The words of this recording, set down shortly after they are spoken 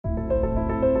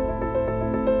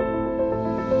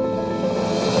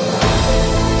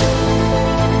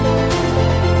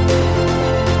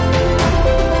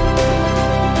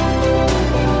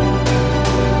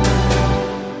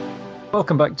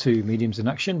Welcome back to Mediums in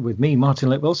Action with me, Martin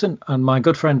Lake Wilson, and my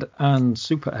good friend and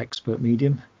super expert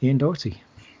medium, Ian Doherty.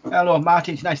 Hello,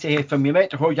 Martin. It's nice to hear from you,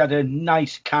 mate. I hope you had a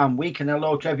nice, calm week, and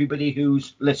hello to everybody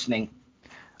who's listening.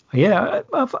 Yeah,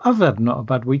 I've had not a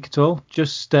bad week at all.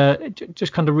 Just kind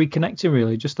of reconnecting,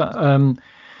 really. Just that.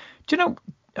 Do you know?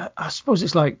 I suppose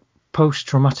it's like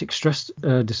post-traumatic stress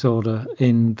disorder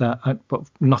in that, but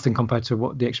nothing compared to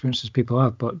what the experiences people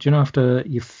have. But do you know, after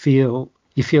you feel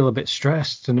a bit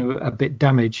stressed and a bit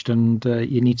damaged, and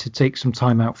you need to take some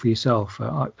time out for yourself.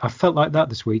 I felt like that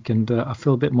this week, and I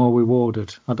feel a bit more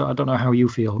rewarded. I don't know how you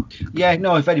feel. Yeah,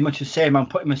 no, very much the same. I'm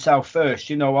putting myself first.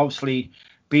 You know, obviously,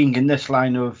 being in this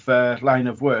line of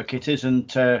work, it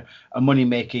isn't a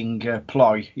money-making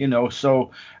ploy. You know,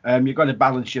 so you've got to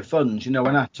balance your funds. You know,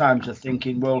 and at times I'm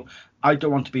thinking, well, I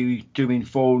don't want to be doing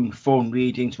phone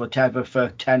readings, whatever, for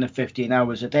 10 or 15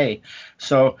 hours a day.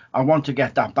 So I want to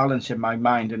get that balance in my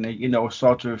mind and, you know,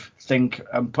 sort of think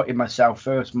I'm putting myself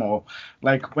first more.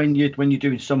 Like when you're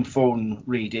doing some phone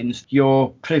readings, you're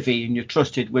privy and you're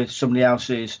trusted with somebody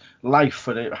else's life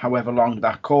for however long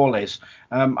that call is.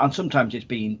 And sometimes it's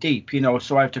being deep, you know,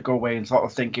 so I have to go away and sort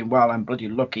of thinking, well, I'm bloody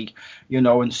lucky, you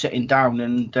know, and sitting down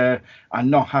and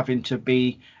not having to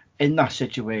be in that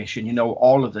situation, you know,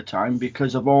 all of the time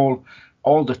because of all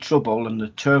the trouble and the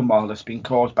turmoil that's been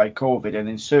caused by COVID, and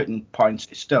in certain points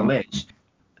it still is.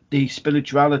 The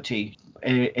spirituality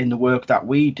in the work that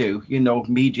we do, you know,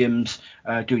 mediums,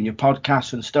 doing your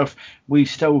podcasts and stuff, we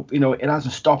still, you know, it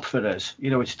hasn't stopped for us.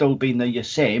 You know, it's still been the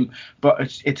same,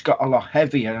 but it's got a lot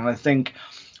heavier. And I think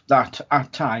that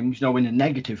at times, you know, in a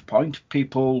negative point,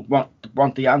 people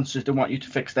want the answers. They want you to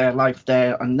fix their life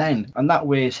there and then, and that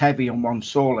weighs heavy on one's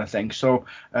soul, I think. So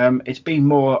it's been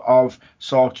more of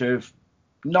sort of,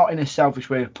 not in a selfish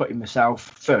way of putting myself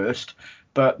first,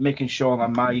 but making sure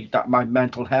that my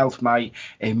mental health, my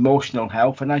emotional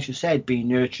health, and as you said, being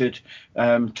nurtured,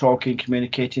 talking,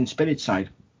 communicating, spirit side.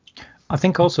 I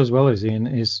think also as well as Ian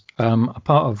is a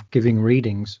part of giving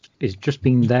readings is just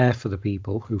being there for the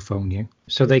people who phone you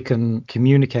so they can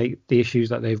communicate the issues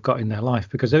that they've got in their life,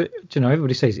 because, you know,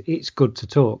 everybody says it's good to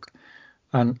talk,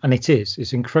 and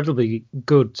it's incredibly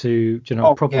good to, you know,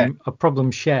 a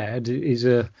problem shared is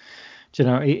you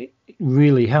know, it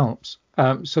really helps.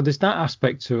 So there's that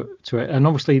aspect to it, and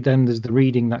obviously then there's the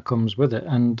reading that comes with it,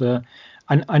 and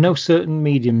I know certain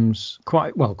mediums,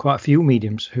 quite a few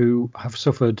mediums who have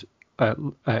suffered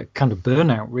kind of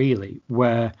burnout, really,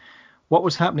 where what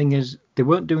was happening is they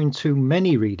weren't doing too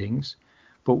many readings,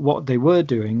 but what they were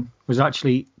doing was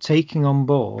actually taking on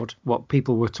board what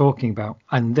people were talking about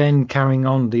and then carrying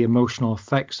on the emotional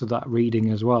effects of that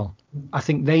reading as well. I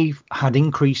think they had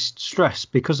increased stress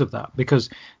because of that, because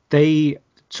they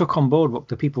took on board what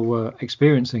the people were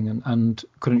experiencing and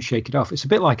couldn't shake it off. It's a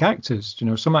bit like actors. You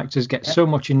know, some actors get so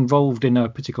much involved in a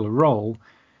particular role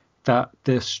that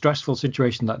the stressful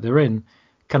situation that they're in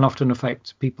can often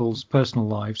affect people's personal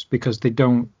lives because they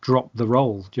don't drop the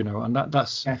role, you know, and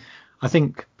that's I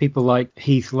think people like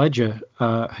Heath Ledger,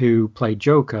 who played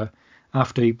Joker,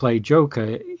 after he played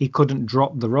Joker, he couldn't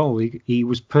drop the role. He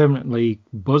was permanently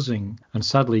buzzing, and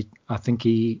sadly, I think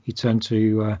he turned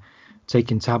to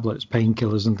taking tablets,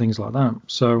 painkillers and things like that.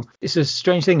 So it's a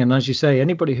strange thing. And as you say,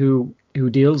 anybody who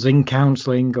deals in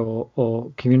counselling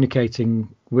or communicating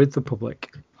with the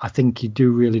public, I think you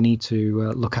do really need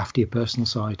to look after your personal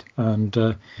side and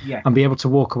be able to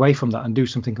walk away from that and do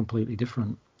something completely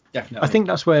different. Definitely. I think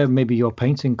that's where maybe your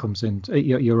painting comes in,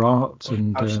 your art.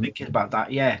 And I was thinking about that.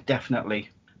 Yeah, definitely.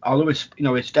 Although it's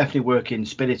definitely working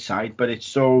spirit side, but it's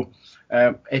so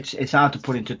it's hard to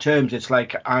put into terms. It's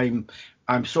like I'm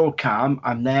so calm.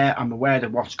 I'm there. I'm aware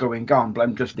of what's going on, but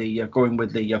I'm just going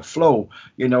with the flow,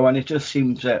 you know. And it just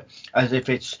seems as if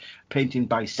it's painting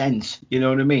by sense, you know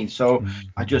what I mean? So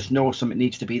I just know something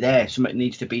needs to be there, something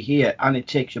needs to be here, and it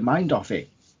takes your mind off it.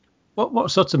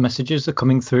 What sorts of messages are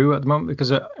coming through at the moment?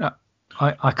 Because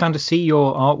I kind of see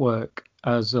your artwork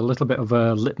as a little bit of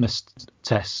a litmus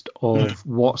test of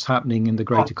what's happening in the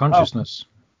greater consciousness.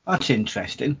 That's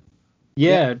interesting.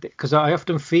 Yeah, because I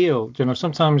often feel, you know,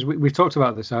 sometimes we've talked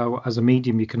about this, how as a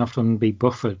medium you can often be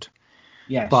buffered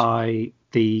by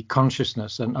the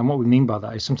consciousness. And what we mean by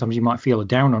that is sometimes you might feel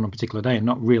down on a particular day and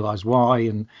not realise why.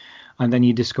 And then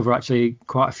you discover actually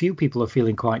quite a few people are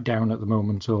feeling quite down at the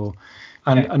moment.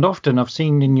 And often I've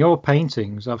seen in your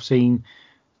paintings, I've seen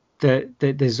that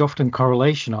there's often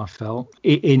correlation, I felt,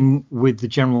 in with the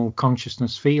general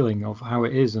consciousness feeling of how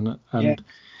it is.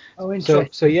 Oh, interesting.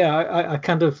 So I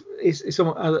kind of, it's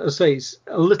I say it's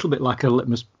a little bit like a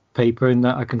litmus paper in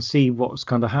that I can see what's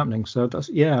kind of happening. So that's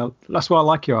why I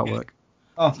like your artwork.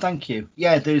 Oh, thank you.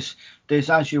 Yeah, there's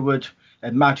as you would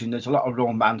imagine there's a lot of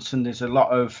romance and there's a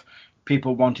lot of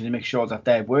people wanting to make sure that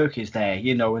their work is there,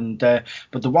 and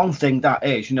but the one thing that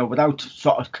is, without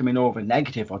sort of coming over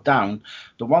negative or down,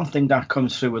 the one thing that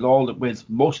comes through with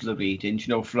most of the readings,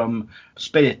 from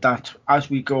Spirit, that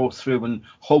as we go through and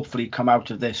hopefully come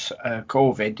out of this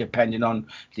COVID, depending on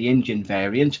the Indian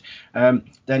variant,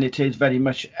 then it is very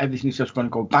much everything's just going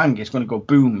to go bang, it's going to go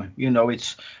boom.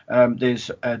 It's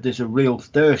there's a real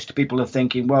thirst. People are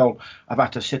thinking, well, I've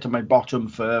had to sit on my bottom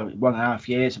for 1.5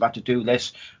 years, I've had to do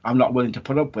this, I'm not willing to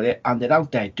put up with it, and they're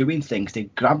out there doing things, they're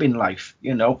grabbing life,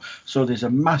 so there's a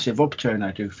massive upturn,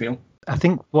 I do feel. I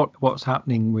think what's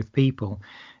happening with people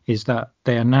is that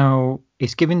they are now,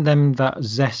 it's giving them that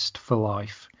zest for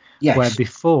life. Yes. Where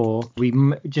before we've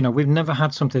never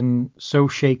had something so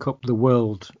shake up the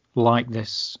world like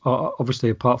this, obviously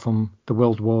apart from the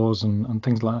world wars and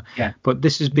things like that. Yeah. But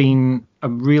this has been a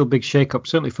real big shake up,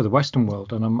 certainly for the Western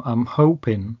world, and I'm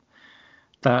hoping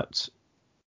that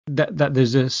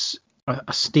there's a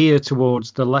steer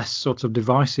towards the less sort of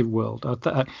divisive world.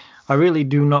 I really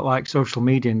do not like social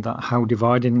media and that how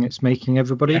dividing it's making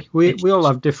everybody. We all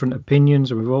have different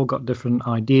opinions and we've all got different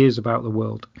ideas about the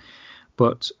world.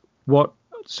 But what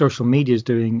social media is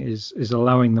doing is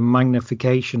allowing the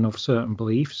magnification of certain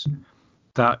beliefs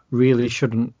that really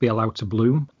shouldn't be allowed to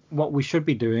bloom. What we should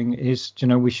be doing is,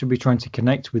 we should be trying to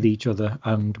connect with each other,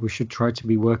 and we should try to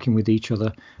be working with each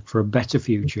other for a better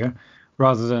future,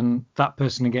 rather than that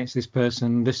person against this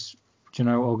person, this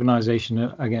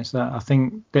organization against that. I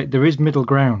think that there is middle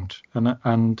ground,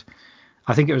 and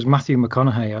I think it was Matthew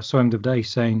McConaughey, I saw him the other day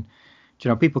saying,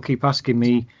 people keep asking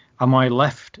me, am I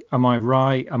left, am I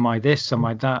right, am I this, am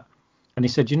I that? And he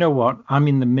said, you know what, I'm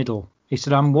in the middle. He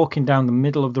said, I'm walking down the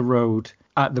middle of the road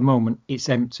at the moment, it's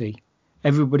empty.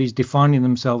 Everybody's defining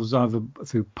themselves either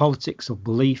through politics or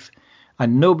belief,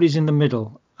 and nobody's in the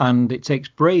middle. And it takes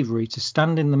bravery to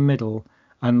stand in the middle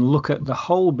and look at the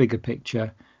whole bigger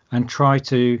picture and try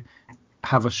to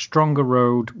have a stronger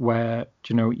road where,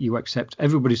 you accept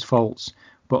everybody's faults,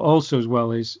 but also as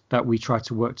well is that we try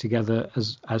to work together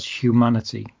as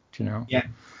humanity, Yeah,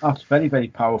 that's very, very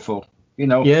powerful,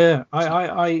 Yeah,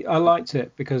 I liked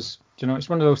it because, it's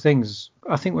one of those things.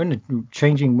 I think we're in a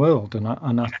changing world,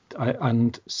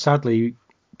 and sadly,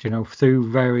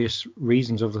 through various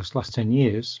reasons over this last 10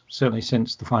 years, certainly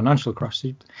since the financial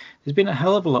crisis, there's been a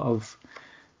hell of a lot of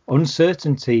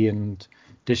uncertainty and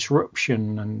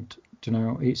disruption and,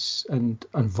 and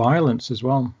violence as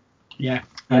well. Yeah.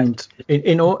 And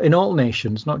in all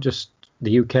nations, not just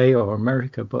the UK or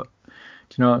America, but,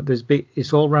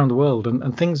 it's all around the world,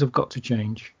 and things have got to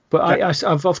change. But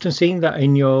I've often seen that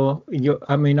in your.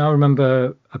 I mean, I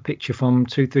remember a picture from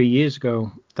 2-3 years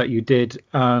ago that you did,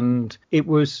 and it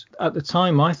was at the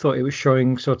time I thought it was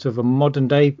showing sort of a modern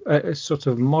day, sort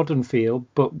of modern feel,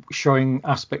 but showing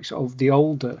aspects of the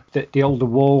older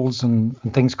walls and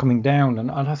things coming down,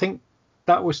 and I think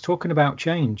that was talking about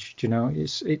change.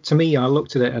 To me, I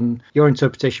looked at it, and your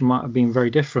interpretation might have been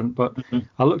very different, but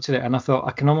I looked at it and I thought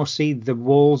I can almost see the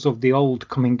walls of the old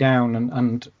coming down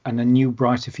and a new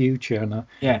brighter future, and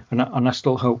I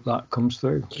still hope that comes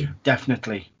through.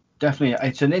 Definitely,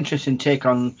 it's an interesting take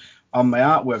on my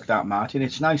artwork, that, Martin.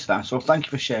 It's nice, that, so thank you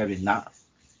for sharing that.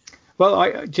 Well,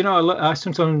 I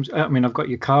sometimes, I've got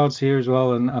your cards here as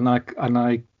well, and I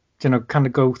kind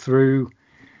of go through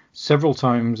several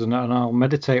times and I'll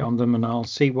meditate on them and I'll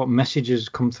see what messages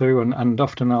come through, and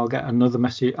often I'll get another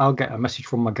message. I'll get a message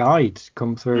from my guide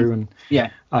come through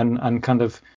and kind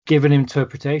of give an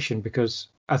interpretation, because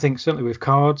I think certainly with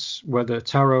cards, whether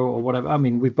tarot or whatever,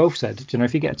 we've both said,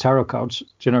 if you get a tarot card,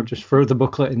 just throw the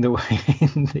booklet in the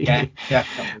way,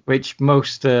 which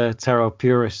most tarot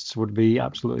purists would be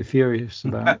absolutely furious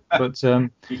about. But I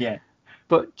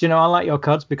like your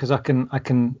cards because I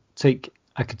could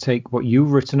take what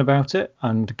you've written about it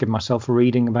and give myself a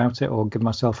reading about it, or give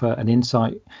myself an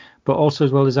insight, but also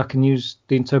as well as I can use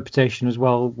the interpretation as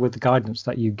well with the guidance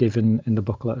that you give in the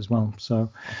booklet as well. So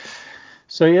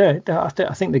yeah, I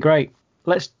think they're great.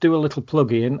 Let's do a little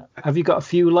plug in. Have you got a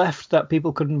few left that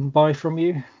people can buy from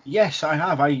you? Yes, I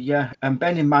have. And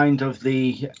bearing in mind of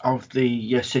the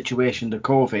situation, the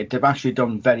COVID, they've actually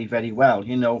done very, very well,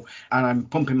 and I'm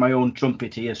pumping my own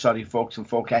trumpet here, sorry folks and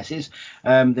folkesses.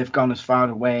 They've gone as far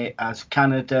away as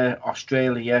Canada,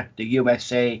 Australia, the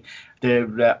USA.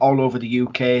 They're all over the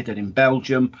UK. They're in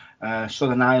Belgium,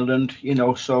 Southern Ireland,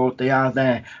 so they are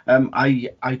there.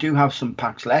 I do have some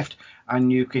packs left.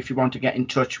 And if you want to get in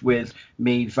touch with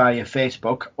me via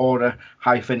Facebook,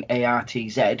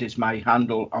 Aura-ARTZ is my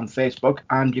handle on Facebook,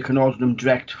 and you can order them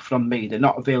direct from me. They're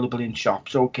not available in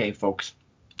shops. Okay, folks.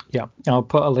 Yeah, I'll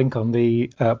put a link on the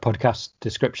podcast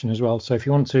description as well. So if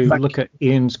you want to look at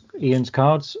Ian's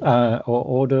cards or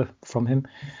order from him,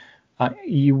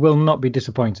 you will not be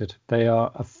disappointed. They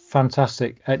are a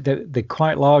fantastic. They're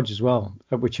quite large as well,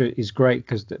 which is great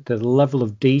because the level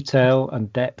of detail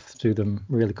and depth to them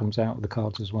really comes out of the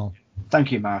cards as well.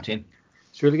 Thank you, Martin.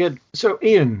 It's really good. So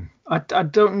Ian, I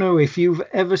don't know if you've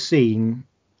ever seen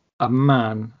a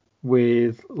man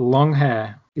with long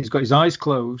hair. He's got his eyes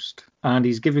closed and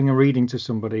he's giving a reading to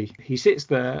somebody. He sits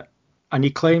there and he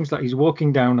claims that he's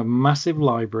walking down a massive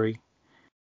library.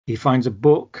 He finds a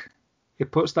book. He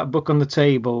puts that book on the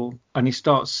table and he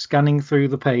starts scanning through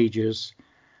the pages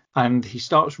and he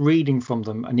starts reading from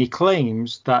them. And he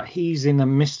claims that he's in a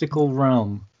mystical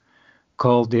realm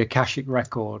called the Akashic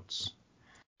Records.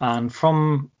 And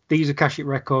from these Akashic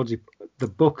Records, the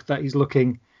book that he's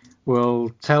looking will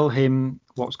tell him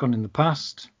what's gone in the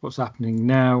past, what's happening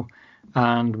now,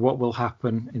 and what will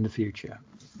happen in the future.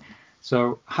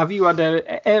 So have you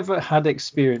ever had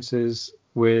experiences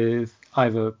with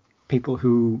either people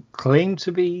who claim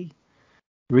to be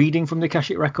reading from the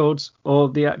Akashic Records or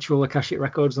the actual Akashic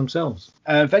Records themselves?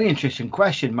 Very interesting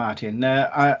question, Martin.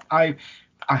 I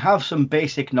have some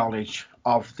basic knowledge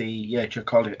of the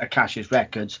Akashic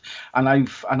Records, and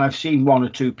I've seen one or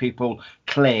two people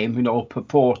claim,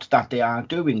 purport that they are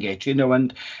doing it,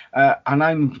 and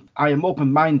I am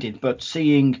open-minded, but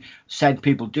seeing said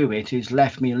people do it has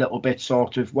left me a little bit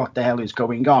sort of, what the hell is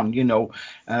going on?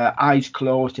 Eyes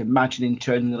closed, imagining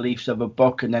turning the leaves of a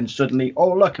book, and then suddenly,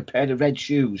 oh look, a pair of red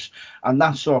shoes, and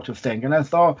that sort of thing. And I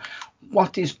thought,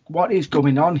 what is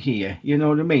going on here? You know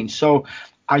what I mean? So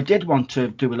I did want to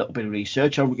do a little bit of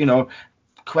research,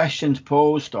 questions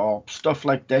posed or stuff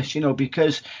like this,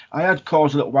 because I had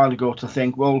cause a little while ago to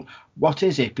think, well, what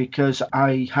is it? Because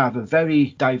I have a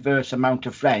very diverse amount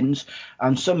of friends,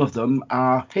 and some of them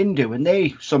are Hindu, and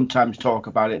they sometimes talk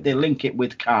about it. They link it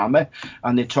with karma,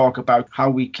 and they talk about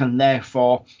how we can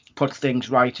therefore put things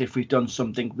right if we've done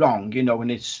something wrong,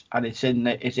 and it's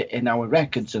in our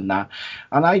records and that.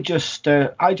 And I just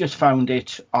found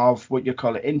it of what you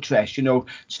call it interest,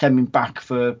 stemming back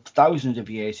for thousands of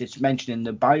years. It's mentioned in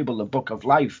the Bible, the Book of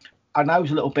Life. And I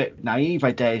was a little bit naive,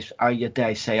 I dare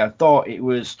say. I thought it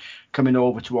was coming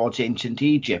over towards ancient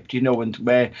Egypt, and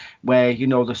where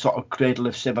the sort of cradle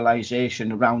of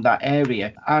civilization around that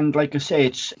area. And like I say,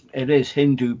 it is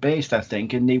Hindu based, I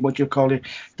think, in the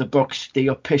the books, the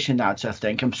Upanishads, I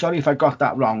think. I'm sorry if I got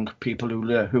that wrong, people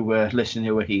who were listening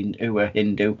who were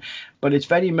Hindu, but it's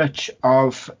very much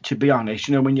of, to be honest,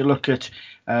 when you look at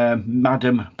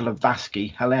Madame Blavatsky,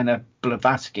 Helena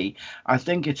Blavatsky, I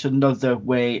think it's another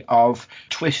way of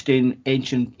twisting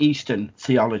ancient Eastern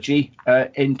theology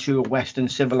into a Western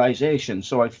civilization.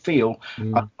 So I feel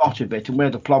a lot of it, and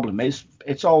where the problem is,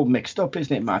 it's all mixed up,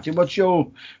 isn't it, Martin? What's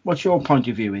your point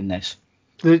of view in this?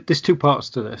 There's two parts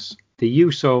to this. The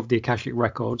use of the Akashic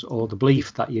Records, or the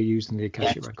belief that you're using the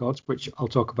Akashic Records, which I'll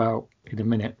talk about in a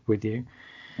minute with you.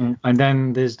 And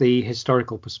then there's the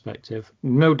historical perspective.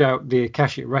 No doubt the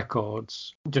Akashic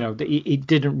Records, it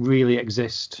didn't really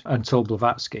exist until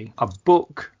Blavatsky. A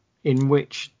book in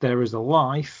which there is a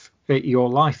life, your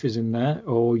life is in there,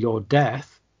 or your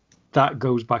death, that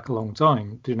goes back a long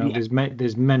time.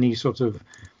 There's many sort of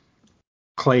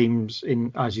claims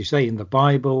in, as you say, in the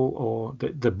Bible, or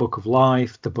the Book of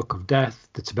Life, the Book of Death,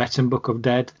 the Tibetan Book of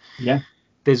Dead. Yeah.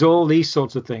 There's all these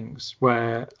sorts of things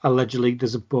where allegedly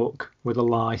there's a book with your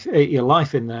life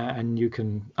in there and you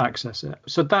can access it.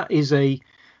 So that is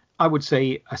I would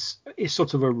say, a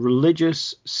sort of a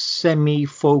religious,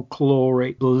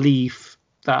 semi-folkloric belief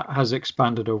that has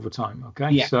expanded over time.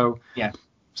 Okay. Yeah.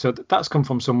 So that's come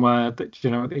from somewhere that,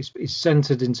 is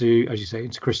centered into, as you say,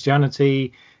 into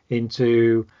Christianity,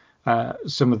 into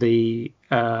some of the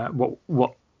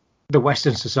what the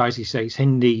Western society says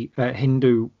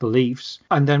Hindu beliefs.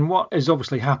 And then what has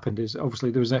obviously happened is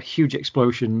there was a huge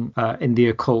explosion in the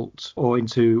occult, or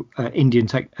into Indian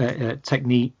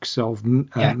techniques of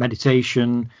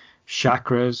meditation,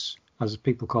 chakras, as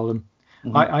people call them.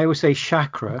 Mm-hmm. I always say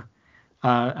chakra,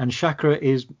 and chakra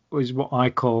is what I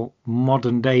call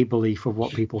modern day belief of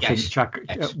what people think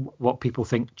what people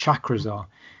think chakras are.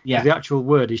 Yeah. The actual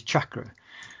word is chakra.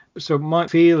 So my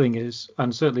feeling is,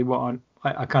 and certainly what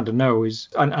I kind of know is,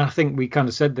 and I think we kind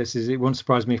of said this, is it wouldn't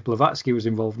surprise me if Blavatsky was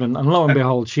involved, and lo and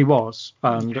behold, she was,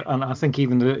 and I think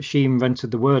even she invented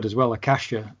the word as well,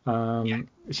 Akasha.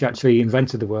 She actually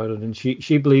invented the word, and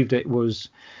she believed it was.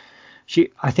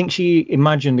 I think she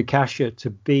imagined Akasha to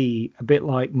be a bit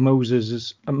like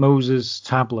Moses'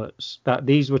 tablets, that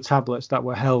these were tablets that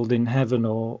were held in heaven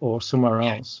or somewhere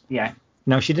else. Yeah.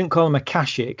 Now, she didn't call them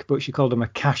Akashic, but she called them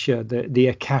Akasha, the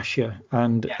Akasha,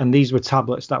 and these were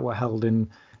tablets that were held in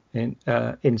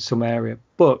some area.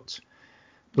 But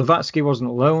Blavatsky wasn't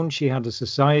alone. She had a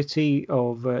society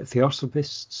of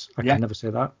theosophists. I can never say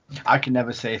that. I can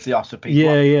never say theosophy.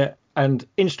 Yeah. And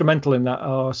instrumental in that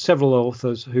are several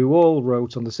authors who all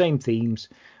wrote on the same themes.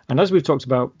 And as we've talked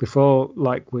about before,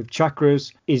 like with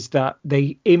chakras, is that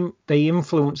they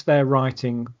influence their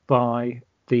writing by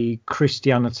the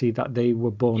Christianity that they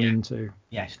were born into.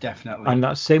 Yes, definitely. And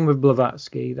that's same with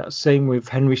Blavatsky. That's same with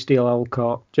Henry Steele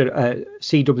Alcott,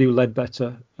 C.W.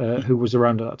 Ledbetter, who was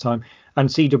around at that time.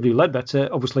 And C.W. Ledbetter,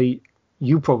 obviously,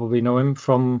 you probably know him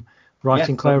from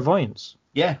writing Clairvoyance.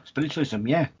 Yeah, spiritualism,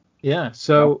 yeah. Yeah,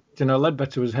 so,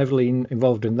 Ledbetter was heavily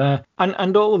involved in there.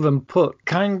 And all of them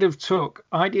took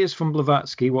ideas from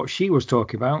Blavatsky, what she was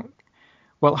talking about.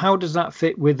 Well, how does that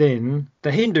fit within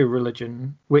the Hindu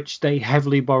religion, which they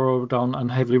heavily borrowed on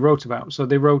and heavily wrote about? So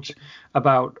they wrote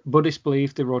about Buddhist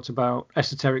belief. They wrote about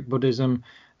esoteric Buddhism.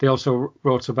 They also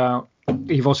wrote about,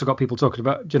 you've also got people talking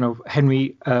about,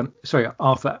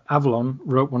 Arthur Avalon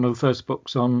wrote one of the first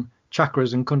books on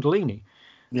chakras and Kundalini.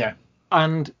 Yeah.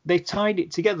 And they tied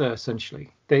it together,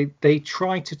 essentially. They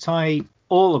tried to tie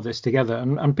all of this together.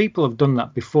 And people have done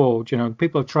that before.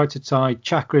 People have tried to tie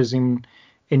chakras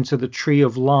into the tree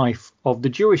of life of the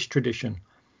Jewish tradition.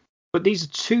 But these are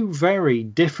two very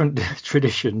different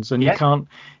traditions. And you can't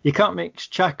mix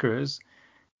chakras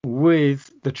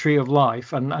with the tree of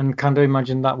life and kind of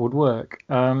imagine that would work.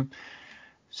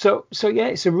 So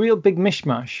it's a real big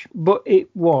mishmash. But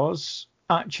it was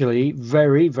actually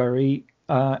very, very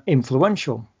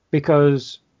influential,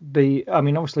 because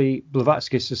obviously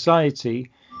Blavatsky's society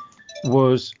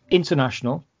was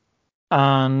international,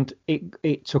 and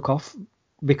it took off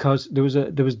because there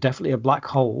was definitely a black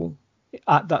hole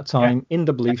at that time in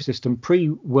the belief system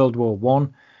pre-World War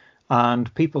One,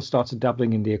 and people started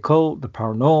dabbling in the occult, the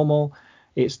paranormal.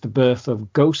 It's the birth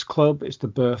of Ghost Club. It's the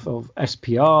birth of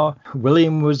SPR.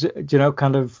 William was,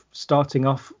 kind of starting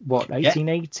off,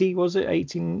 1880, was it?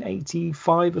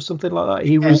 1885 or something like that?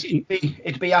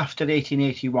 It'd be after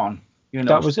 1881,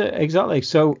 That was it, exactly.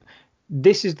 So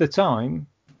this is the time,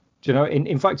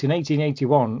 in fact, in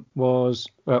 1881 was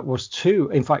two.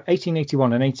 In fact,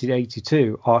 1881 and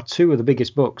 1882 are two of the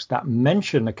biggest books that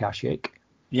mention Akashic.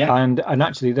 Yeah. And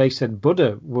actually they said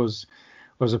Buddha was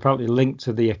apparently linked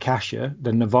to the Akasha,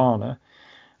 the Nirvana,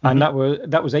 and that was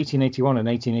 1881 and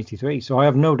 1883. So I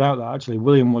have no doubt that actually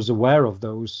William was aware of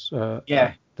those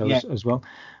as well.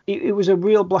 It was a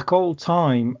real black hole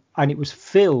time, and it was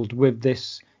filled with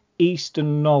this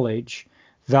Eastern knowledge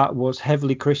that was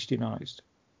heavily Christianized.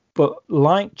 But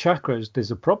like chakras,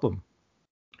 there's a problem.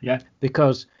 Yeah.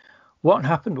 Because what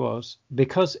happened was,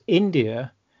 because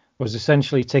India was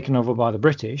essentially taken over by the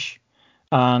British,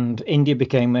 and India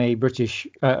became a British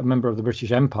member of the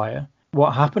British Empire,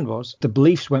 what happened was the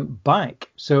beliefs went back.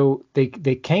 So they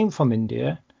came from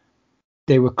India,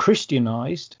 they were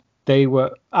Christianized, they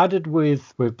were added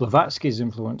with Blavatsky's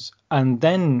influence, and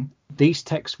then these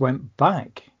texts went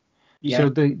back. Yeah. So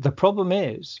the problem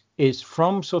is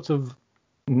from sort of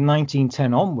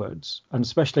 1910 onwards, and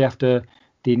especially after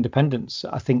the independence,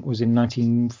 I think, was in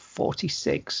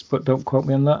 1946, but don't quote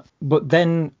me on that. But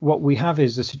then what we have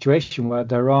is a situation where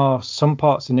there are some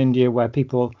parts in India where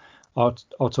people are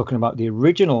talking about the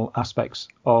original aspects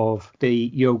of the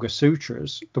Yoga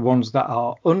Sutras, the ones that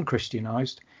are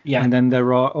unchristianized. Yeah. And then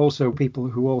there are also people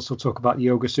who also talk about the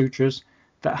Yoga Sutras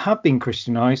that have been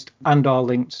Christianized and are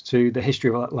linked to the history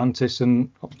of Atlantis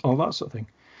and all that sort of thing.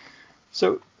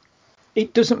 So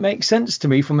it doesn't make sense to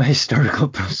me from a historical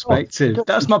perspective.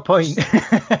 That's my point.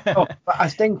 But I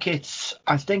think it's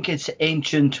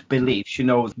ancient beliefs,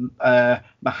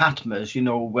 Mahatmas,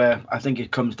 where I think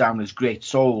it comes down as great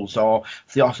souls, or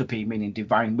theosophy meaning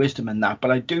divine wisdom and that.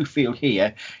 But I do feel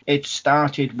here it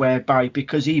started whereby,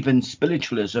 because even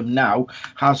spiritualism now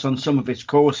has on some of its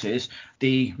courses,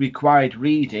 the required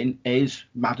reading is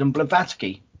Madame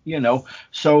Blavatsky.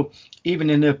 So even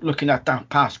in looking at that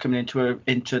past coming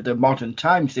into the modern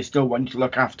times, they still want to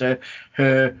look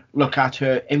at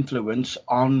her influence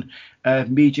on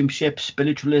mediumship,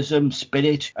 spiritualism,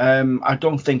 spirit. I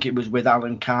don't think it was with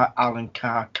Allan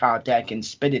Kardec in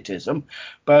spiritism,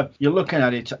 but you're looking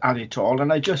at it all,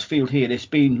 and I just feel here it's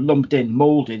been lumped in,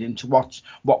 molded into what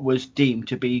was deemed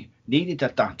to be needed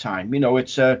at that time.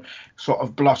 It's a sort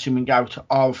of blossoming out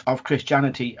of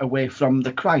Christianity away from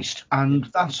the Christ and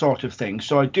that sort of thing.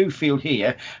 So I do feel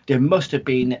here there must have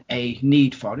been a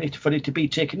need for it to be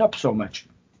taken up so much.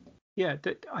 Yeah,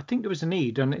 I think there was a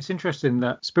need, and it's interesting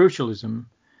that spiritualism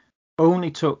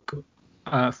only took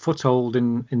foothold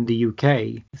in the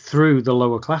UK through the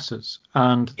lower classes,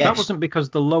 and that wasn't because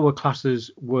the lower classes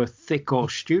were thick or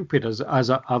stupid, as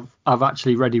I've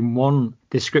actually read in one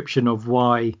description of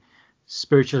why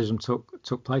spiritualism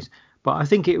took place. But I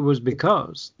think it was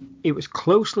because it was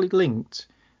closely linked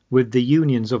with the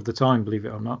unions of the time, believe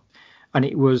it or not. And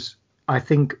it was, I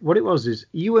think, what it was is,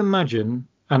 you imagine,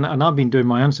 and I've been doing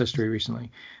my ancestry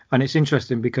recently, and it's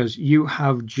interesting because you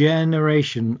have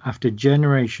generation after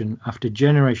generation after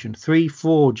generation,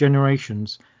 3-4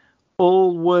 generations,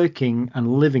 all working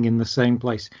and living in the same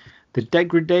place. The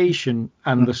degradation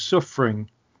and the suffering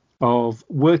of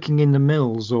working in the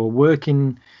mills or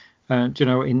working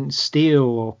in steel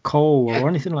or coal or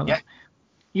anything like that.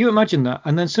 You imagine that,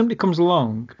 and then somebody comes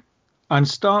along and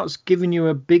starts giving you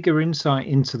a bigger insight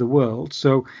into the world.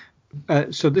 So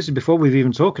this is before we've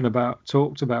even talked about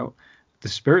the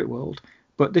spirit world,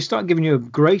 but they start giving you a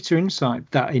greater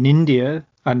insight that in India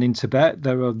and in Tibet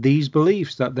there are these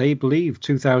beliefs that they believed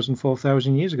 2,000,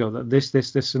 4,000 years ago, that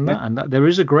this and that, and that there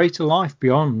is a greater life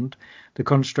beyond the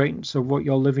constraints of what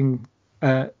you're living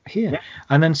here.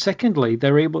 And then secondly,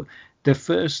 the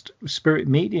first spirit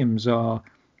mediums are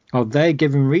they're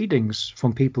giving readings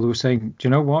from people who are saying, do you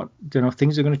know what,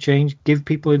 things are going to change, give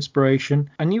people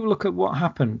inspiration. And you look at what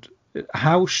happened,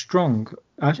 how strong.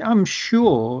 I'm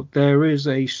sure there is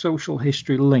a social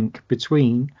history link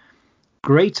between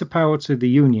greater power to the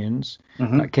unions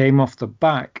that came off the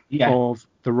back of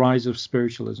the rise of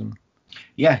spiritualism.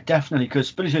 Yeah, definitely, because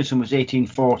spiritualism was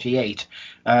 1848.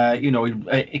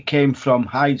 It came from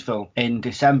Hydesville in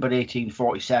December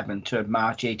 1847 to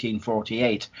March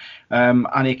 1848,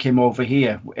 and it came over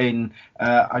here in,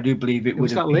 I do believe it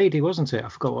was that lady, wasn't it? I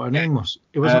forgot what her name was.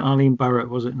 It wasn't Arlene Barrett,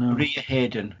 was it? No. Maria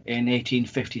Hayden in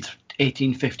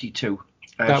 1852.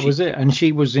 That was it, and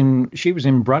she was in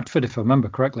Bradford, if I remember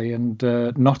correctly, and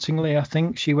Nottingley, I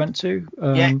think she went to.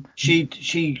 She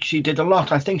did a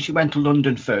lot. I think she went to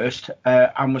London first,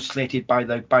 and was slated by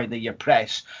the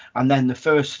press, and then the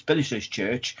first spiritualist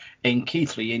church in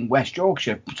Keighley in West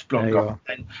Yorkshire sprung up.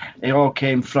 And it all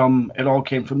came from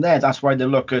there. That's why they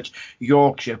look at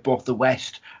Yorkshire, both the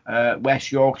West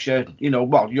Yorkshire,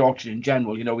 Yorkshire in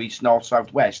general, east, north,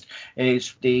 south, west,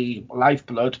 is the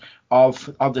lifeblood of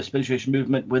the spiritualist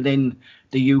movement within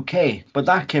the UK. But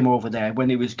that came over there when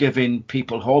he was giving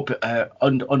people hope,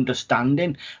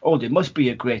 understanding. Oh, there must be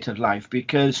a greater life,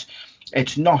 because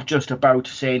it's not just about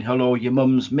saying hello, your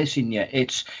mum's missing you.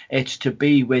 It's to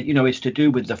be with, it's to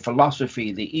do with the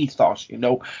philosophy, the ethos.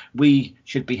 We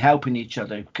should be helping each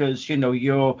other, because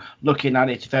you're looking at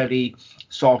it very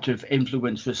sort of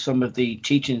influenced with some of the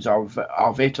teachings of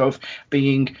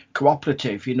being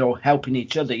cooperative, helping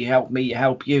each other. You help me, you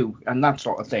help you, and that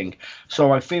sort of thing.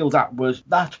 So I feel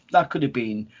that could have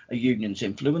been a union's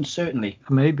influence, certainly.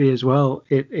 Maybe as well,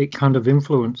 it kind of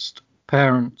influenced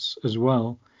parents as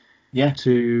well. Yeah.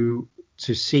 To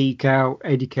seek out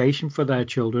education for their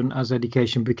children as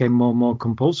education became more and more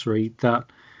compulsory. There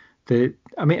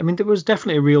was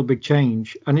definitely a real big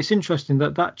change, and it's interesting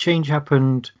that change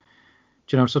happened,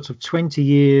 sort of 20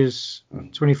 years,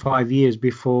 25 years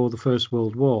before the First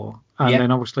World War, and then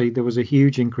obviously there was a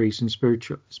huge increase in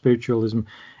spiritualism.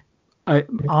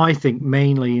 I think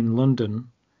mainly in London.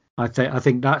 I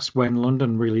think that's when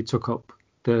London really took up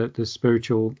the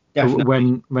spiritual.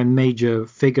 Definitely. When major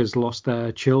figures lost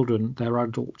their children, their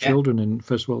adult children in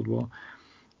First World War,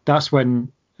 that's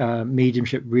when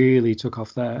mediumship really took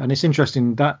off there. And it's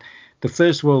interesting that the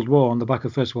First World War, on the back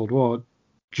of First World War,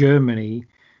 Germany,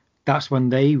 that's when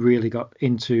they really got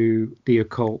into the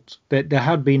occult. There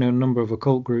had been a number of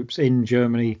occult groups in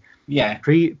Germany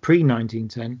pre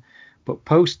 1910, but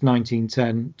post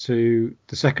 1910 to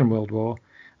the Second World War.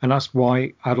 And that's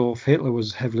why Adolf Hitler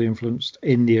was heavily influenced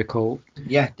in the occult.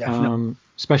 Yeah, definitely.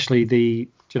 Especially the,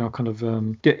 the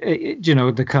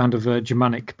kind of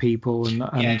Germanic people, and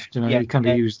he kind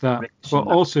of used that. But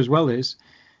also as well is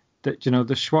that,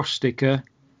 the swastika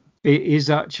is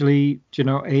actually,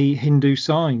 a Hindu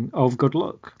sign of good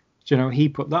luck. He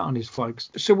put that on his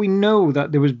flags. So we know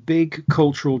that there was big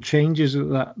cultural changes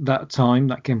at that time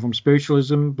that came from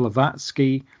spiritualism,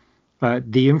 Blavatsky.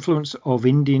 The influence of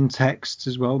Indian texts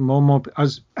as well, more and more,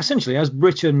 as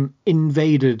Britain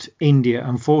invaded India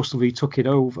and forcibly took it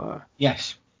over.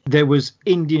 Yes. There was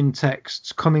Indian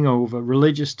texts coming over,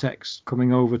 religious texts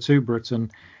coming over to Britain,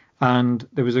 and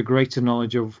there was a greater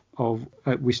knowledge of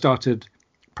we started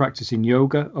practicing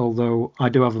yoga, although I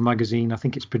do have a magazine, I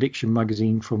think it's Prediction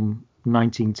magazine from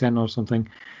 1910 or something,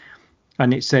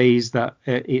 and it says that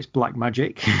it's black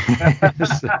magic.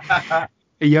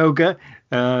 Yoga,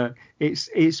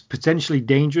 it's potentially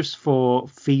dangerous for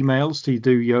females to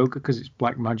do yoga because it's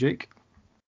black magic.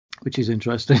 which is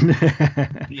interesting.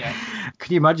 Yeah.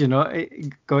 Can you imagine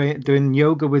doing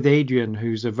yoga with Adrienne,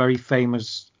 who's a very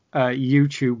famous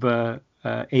YouTuber,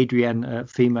 Adrienne,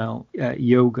 female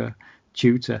yoga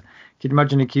tutor? Can you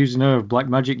imagine accusing her of black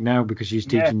magic now because she's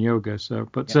teaching yoga? So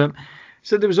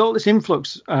there was all this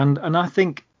influx, and I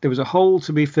think there was a hole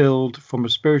to be filled from a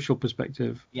spiritual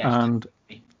perspective, and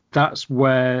that's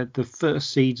where the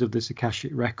first seeds of this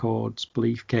Akashic Records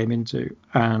belief came into.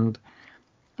 And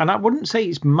I wouldn't say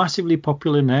it's massively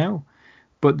popular now,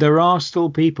 but there are still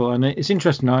people, and it's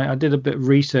interesting. I did a bit of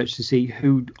research to see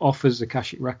who offers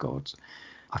Akashic Records.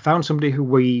 I found somebody who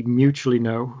we mutually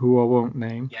know, who I won't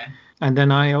name. Yeah. And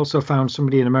then I also found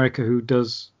somebody in America who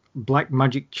does black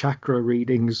magic chakra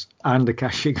readings and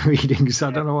Akashic readings.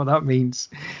 I don't know what that means.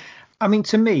 I mean,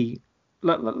 to me,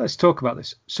 let's talk about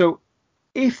this. So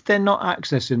if they're not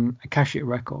accessing Akashic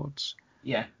Records,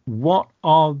 what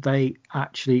are they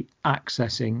actually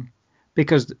accessing?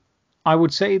 Because I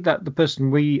would say that the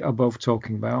person we are both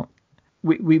talking about,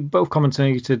 we both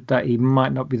commentated that he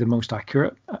might not be the most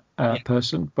accurate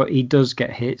person, but he does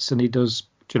get hits, and he does,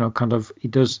 he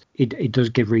does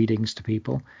give readings to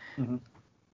people. Mm-hmm.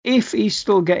 If he's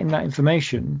still getting that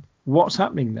information, what's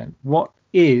happening then? What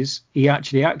is he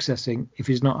actually accessing if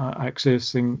he's not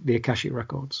accessing the Akashic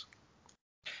Records?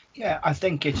 Yeah, I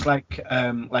think it's like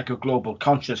a global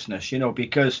consciousness,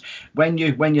 because when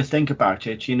you think about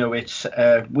it, it's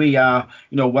we are,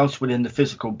 whilst we're in the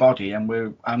physical body,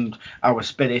 and our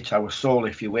spirit, our soul,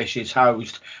 if you wish, is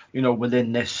housed,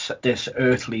 within this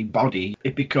earthly body.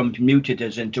 It becomes muted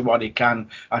as into what it can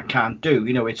or can't do.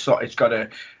 It's got to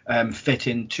fit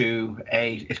into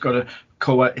it's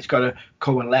got to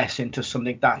coalesce into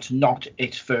something that's not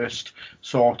its first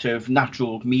sort of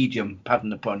natural medium, pardon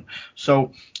the pun.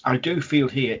 So I do feel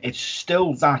here it's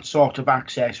still that sort of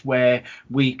access where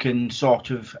we can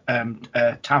sort of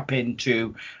tap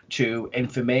into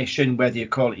information, whether you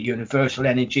call it universal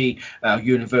energy,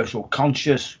 universal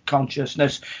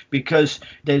consciousness, because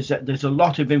there's a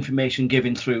lot of information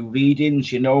given through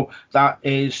readings. That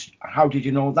is, how did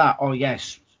you know that? Oh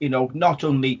yes. Not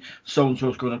only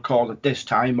so-and-so's going to call at this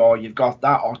time, or you've got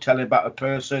that, or tell about a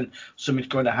person, something's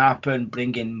going to happen,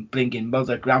 bringing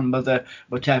mother, grandmother,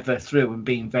 whatever through, and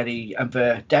being very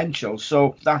evidential.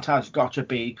 So that has got to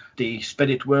be the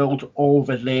spirit world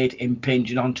overlaid,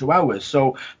 impinging onto ours.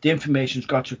 So the information's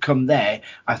got to come there.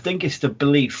 I think it's the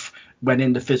belief when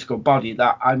in the physical body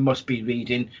that I must be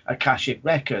reading Akashic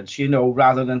Records,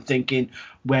 rather than thinking,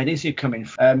 where is it coming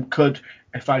from?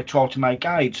 If I talk to my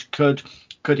guides,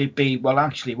 could it be, well,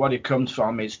 actually, what it comes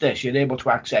from is this. You're able to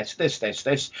access this.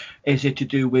 Is it to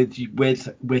do with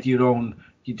your own,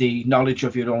 the knowledge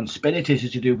of your own spirit? Is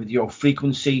it to do with your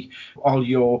frequency, all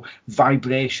your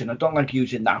vibration? I don't like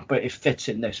using that, but it fits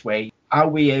in this way. Are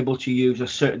we able to use a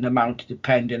certain amount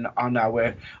depending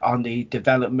on the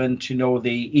development,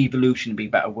 the evolution, would be a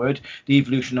better word, the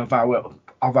evolution of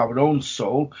our own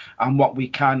soul, and what we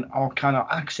can or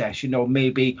cannot access?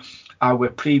 Maybe our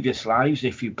previous lives,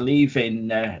 if you believe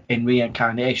in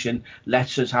reincarnation,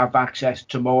 lets us have access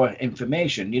to more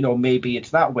information. Maybe it's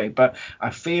that way. But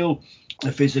I feel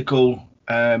the physical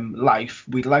life,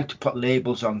 we'd like to put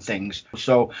labels on things.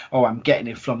 So, I'm getting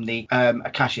it from the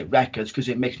Akashic Records because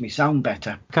it makes me sound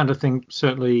better. I kind of think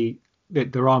certainly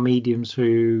that there are mediums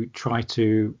who try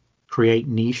to create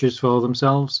niches for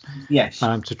themselves. Yes.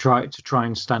 To try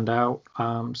and stand out.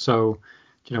 So,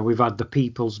 we've had the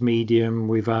people's medium,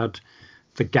 we've had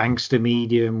the gangster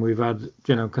medium, we've had,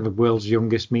 kind of world's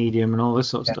youngest medium and all this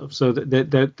sort of stuff. So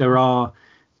there are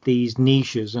these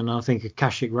niches, and I think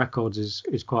Akashic Records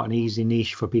is quite an easy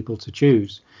niche for people to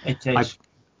choose. It is.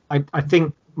 I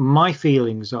think my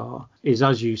feelings is,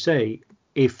 as you say,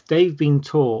 if they've been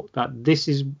taught that this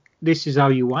is how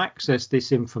you access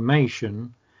this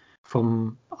information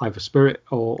from either spirit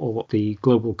or the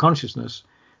global consciousness,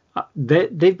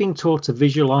 they've been taught a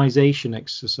visualization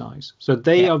exercise. So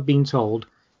they have been told,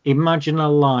 imagine a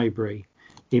library,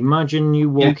 imagine you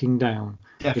walking down,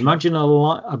 imagine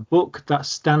a book that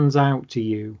stands out to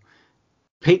you.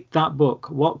 Pick that book.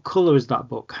 What color is that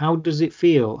book? How does it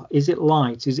feel? Is it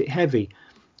light? Is it heavy?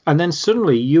 And then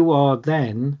suddenly you are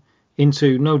then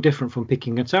into no different from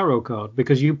picking a tarot card,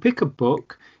 because you pick a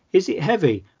book. Is it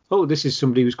heavy? Oh, this is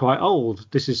somebody who's quite old.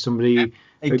 This is somebody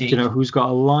who's got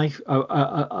a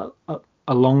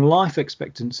long life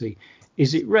expectancy.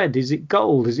 Is it red? Is it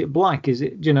gold? Is it black? Is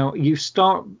it, you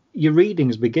start your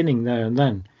readings beginning there and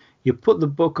then. You put the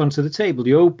book onto the table,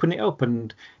 you open it up,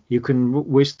 and you can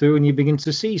whiz through and you begin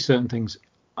to see certain things.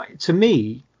 To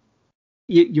me,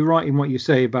 you're right in what you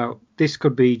say about this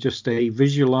could be just a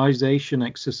visualization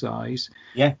exercise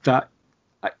that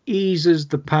eases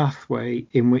the pathway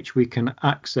in which we can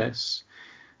access.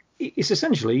 It's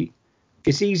essentially,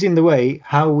 it's easing the way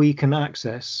how we can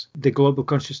access the global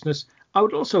consciousness. I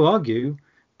would also argue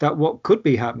that what could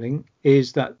be happening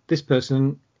is that this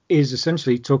person is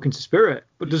essentially talking to spirit,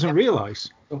 but doesn't realize.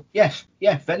 Yes,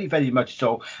 yeah, very, very much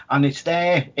so. And it's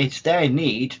their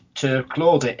need to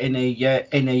clothe it in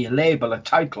a label, a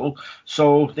title,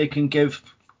 so they can give,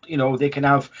 they can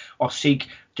have or seek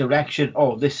direction.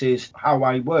 Oh, this is how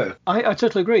I work. I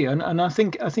totally agree, and I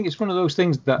think it's one of those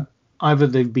things that either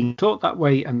they've been taught that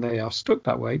way and they are stuck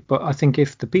that way. But I think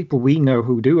if the people we know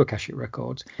who do Akashic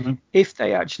records, if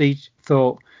they actually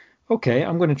thought, okay,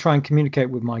 I'm going to try and communicate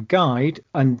with my guide,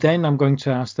 and then I'm going to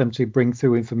ask them to bring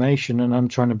through information, and I'm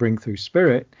trying to bring through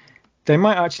spirit, they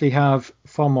might actually have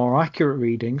far more accurate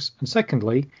readings. And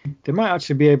secondly, they might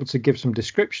actually be able to give some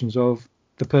descriptions of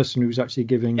the person who's actually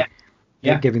giving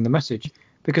the message,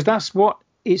 because that's what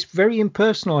it's very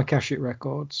impersonal, Akashic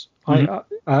records. And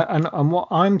what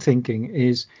I'm thinking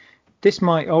is this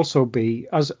might also be,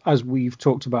 as we've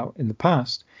talked about in the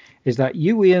past, is that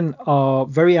you, Ian, are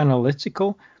very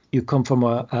analytical. You come from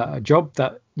a job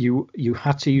that you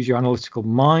had to use your analytical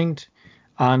mind,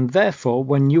 and therefore,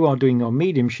 when you are doing your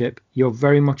mediumship, you're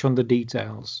very much on the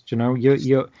details.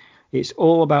 It's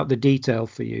all about the detail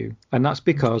for you, and that's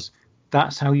because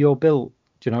that's how you're built.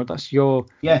 That's your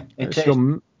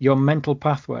your mental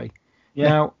pathway. Yeah.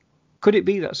 Now, could it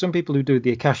be that some people who do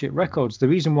the Akashic records, the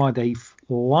reason why they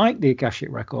like the Akashic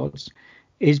records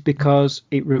is because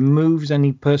it removes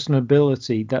any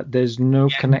personability, that there's no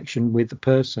connection with the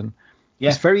person.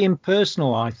 It's very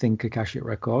impersonal, I think, Akashic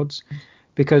records,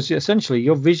 because essentially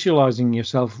you're visualizing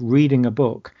yourself reading a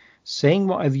book, saying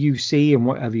whatever you see and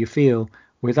whatever you feel,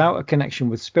 without a connection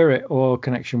with spirit or a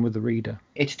connection with the reader.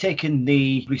 It's taken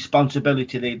the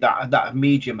responsibility that a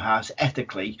medium has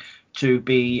ethically to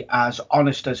be as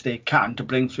honest as they can, to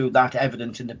bring through that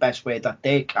evidence in the best way that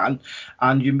they can.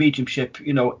 And your mediumship,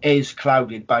 is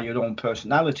clouded by your own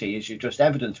personality, as you just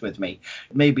evidenced with me.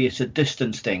 Maybe it's a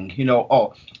distance thing,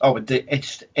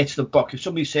 it's the book. If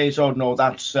somebody says, oh no,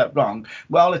 that's wrong,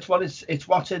 well, it's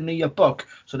what's in the book,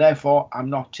 so therefore I'm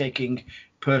not taking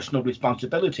personal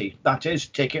responsibility. That is,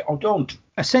 take it or don't.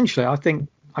 Essentially, I think,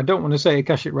 I don't want to say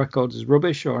Akashic records is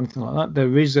rubbish or anything like that.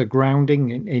 There is a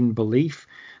grounding in belief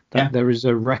that there is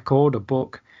a record, a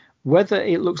book, whether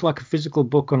it looks like a physical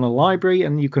book on a library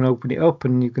and you can open it up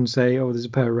and you can say, oh, there's a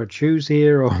pair of red shoes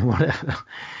here or whatever,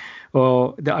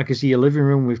 or that I can see a living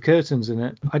room with curtains in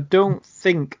it. I don't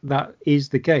think that is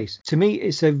the case. To me,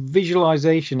 it's a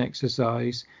visualization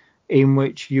exercise in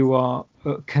which you are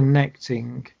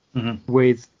connecting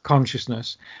with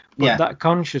consciousness, but that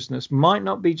consciousness might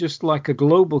not be just like a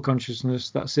global consciousness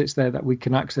that sits there that we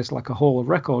can access like a hall of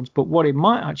records, but what it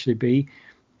might actually be,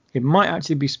 it might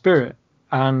actually be spirit,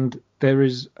 and there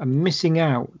is a missing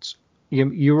out.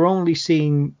 You're only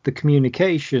seeing the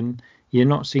communication, you're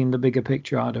not seeing the bigger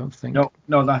picture, I don't think.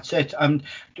 No, that's it. I'd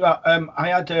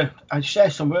share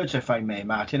some words, if I may,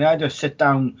 Martin. I had to sit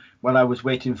down when I was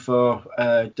waiting for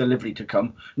delivery to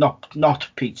come. Not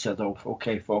pizza, though.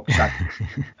 Okay, folks.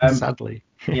 Sadly.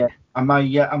 Yeah, and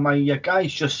my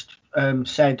guys just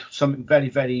said something very,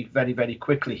 very, very, very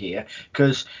quickly here,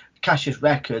 because Akashic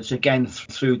records, again,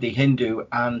 through the Hindu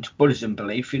and Buddhism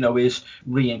belief, is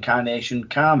reincarnation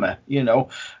karma,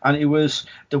 and it was,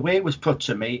 the way it was put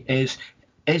to me is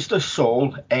the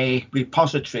soul a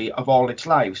repository of all its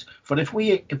lives? For if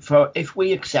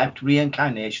we accept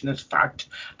reincarnation as fact,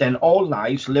 then all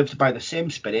lives lived by the same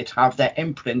spirit have their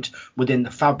imprint within the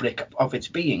fabric of its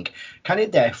being. Can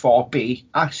it therefore be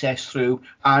accessed through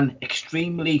an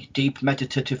extremely deep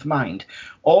meditative mind?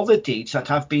 All the deeds that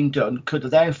have been done could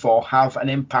therefore have an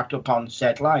impact upon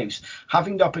said lives.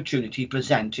 Having the opportunity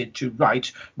presented to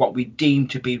right what we deem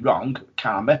to be wrong,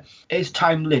 karma, is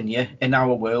time linear in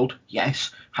our world?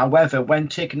 Yes. However, when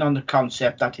taken on the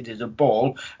concept that it is a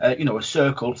ball, a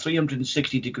circle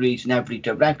 360 degrees in every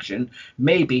direction,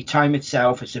 maybe time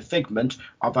itself is a figment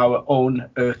of our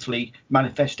own earthly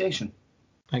manifestation.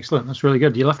 Excellent. That's really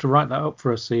good. You'll have to write that up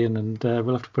for us, Ian, and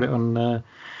we'll have to put it on a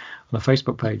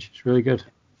Facebook page. It's really good.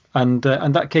 And did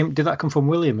that come from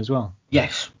William as well?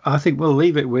 Yes. I think we'll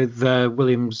leave it with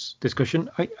William's discussion.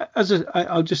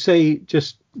 I'll just say,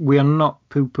 we are not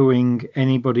poo-pooing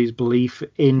anybody's belief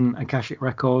in Akashic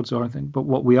records or anything, but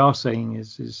what we are saying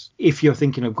is if you're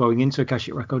thinking of going into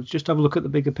Akashic records, just have a look at the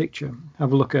bigger picture.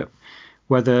 Have a look at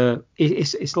whether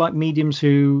it's like mediums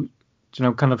who,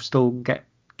 kind of still get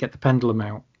the pendulum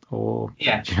out. Or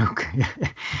it's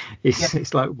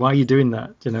like, why are you doing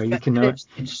that? You can know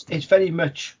it's very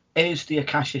much, is the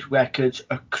Akashic records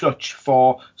a crutch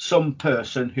for some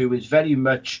person who is very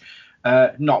much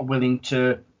not willing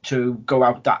to go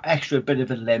out that extra bit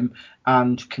of a limb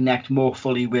and connect more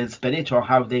fully with Spirit, or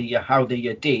how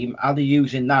they deem, are they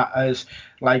using that as,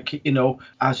 like,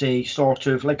 as a sort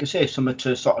of, like I say, something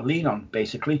to sort of lean on,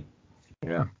 basically.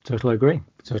 Yeah, totally agree.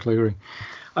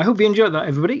 I hope you enjoyed that,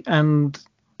 everybody. And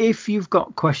if you've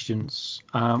got questions,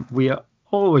 we are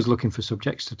always looking for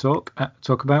subjects to talk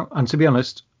about. And to be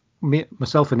honest,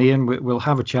 myself and Ian, we'll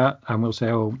have a chat and we'll say,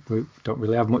 oh, we don't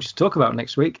really have much to talk about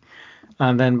next week.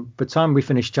 And then by the time we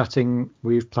finish chatting,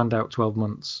 we've planned out 12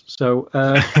 months. So,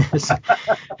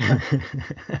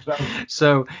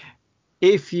 so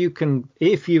if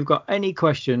you've got any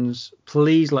questions,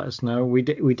 please let us know. We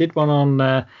did one on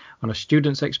a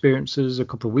student's experiences a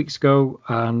couple of weeks ago,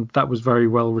 and that was very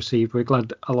well received. We're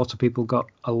glad a lot of people got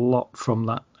a lot from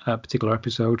that particular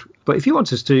episode. But if you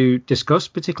want us to discuss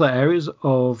particular areas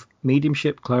of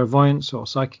mediumship, clairvoyance, or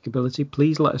psychic ability,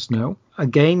 please let us know.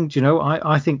 Again,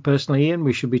 I think personally, Ian,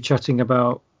 we should be chatting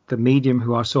about the medium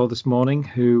who I saw this morning,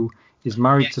 who is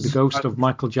married to the ghost of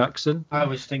Michael Jackson. I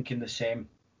was thinking the same.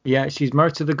 Yeah, she's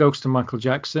married to the ghost of Michael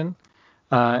Jackson.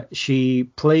 She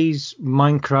plays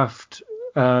Minecraft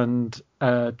and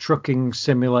trucking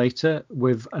simulator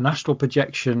with an astral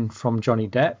projection from Johnny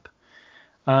Depp.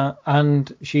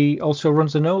 And she also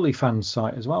runs an OnlyFans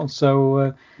site as well.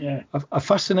 So a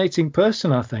fascinating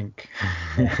person, I think.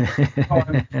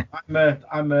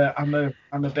 I'm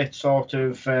a bit sort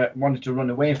of wanted to run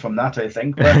away from that, I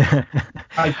think. But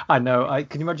I know.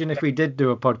 Can you imagine if we did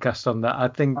do a podcast on that? I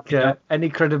think any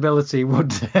credibility would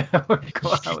go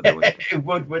out the way. It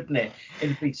would, wouldn't it?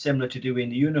 It'd be similar to doing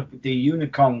the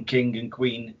Unicorn King and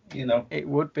Queen. It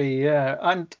would be, yeah.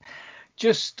 And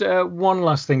just one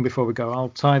last thing before we go. I'll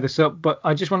tie this up, but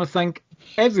I just want to thank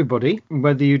everybody,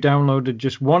 whether you downloaded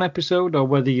just one episode or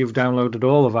whether you've downloaded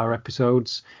all of our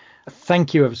episodes.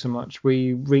 Thank you ever so much.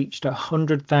 We reached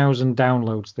 100,000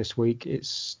 downloads this week.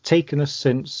 It's taken us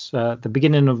since the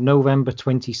beginning of November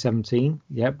 2017.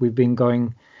 Yep, we've been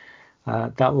going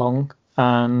that long.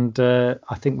 And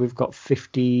I think we've got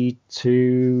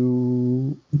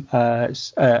 52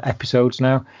 episodes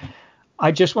now.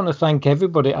 I just want to thank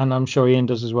everybody, and I'm sure Ian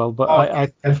does as well. But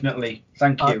I definitely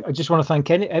thank you. I just want to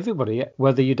thank everybody,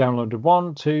 whether you downloaded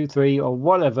 1, 2, 3, or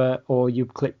whatever, or you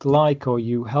clicked like, or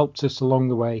you helped us along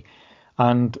the way.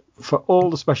 And for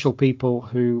all the special people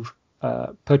who've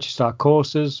purchased our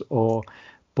courses or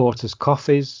bought us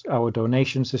coffees, our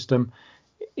donation system,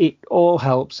 it all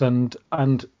helps. And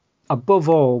above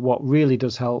all, what really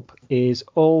does help is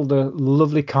all the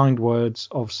lovely kind words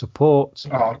of support.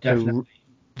 Oh, definitely.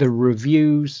 The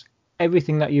reviews,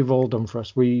 everything that you've all done for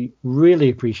us. We really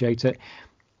appreciate it.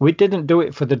 We didn't do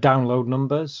it for the download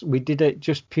numbers. We did it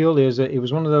just purely as it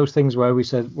was one of those things where we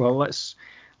said, well, let's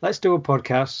do a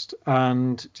podcast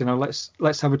and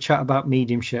let's have a chat about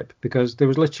mediumship, because there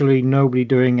was literally nobody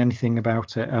doing anything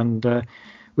about it, and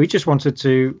we just wanted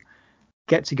to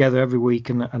get together every week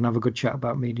and have a good chat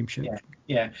about mediumship.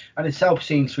 Yeah, and it's helped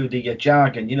seeing through the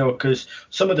jargon, because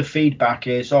some of the feedback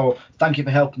is, oh, thank you for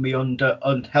helping me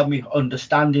help me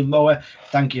understanding more.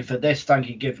 Thank you for this. Thank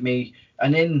you, give me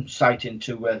an insight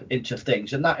into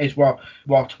things, and that is what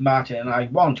Martin and I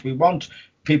want. We want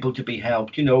people to be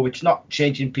helped. It's not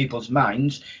changing people's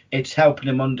minds, it's helping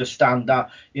them understand that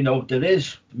there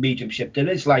is mediumship, there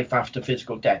is life after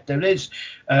physical death, there is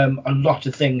a lot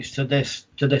of things to this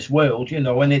world,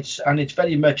 and it's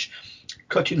very much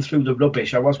cutting through the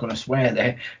rubbish. I was going to swear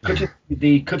there.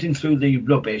 Cutting through the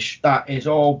rubbish that is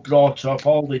all brought up,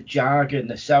 all the jargon,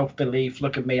 the self-belief,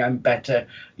 look at me, I'm better,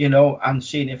 and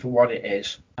seeing it for what it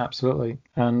is. Absolutely.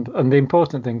 And the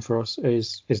important thing for us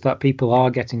is that people are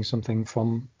getting something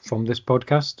from this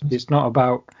podcast. It's not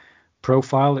about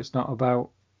profile. It's not about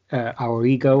our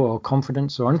ego or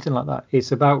confidence or anything like that.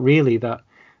 It's about really that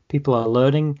people are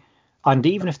learning. And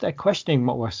even if they're questioning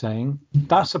what we're saying,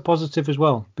 that's a positive as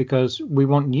well, because we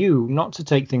want you not to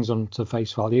take things onto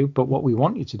face value, but what we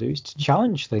want you to do is to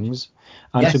challenge things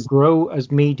and to grow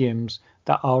as mediums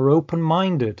that are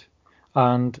open-minded.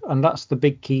 And that's the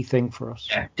big key thing for us.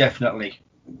 Yeah, definitely.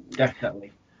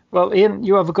 Well, Ian,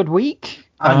 you have a good week,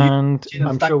 and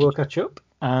I'm sure we'll catch up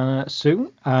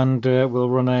soon, and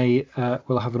we'll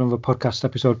have another podcast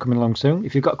episode coming along soon.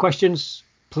 If you've got questions,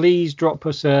 please drop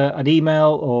us an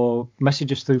email or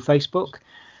message us through Facebook,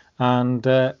 and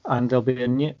there'll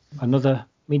be another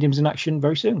Mediums in Action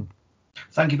very soon.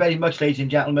 Thank you very much, ladies and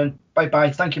gentlemen. Bye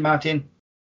bye. Thank you, Martin.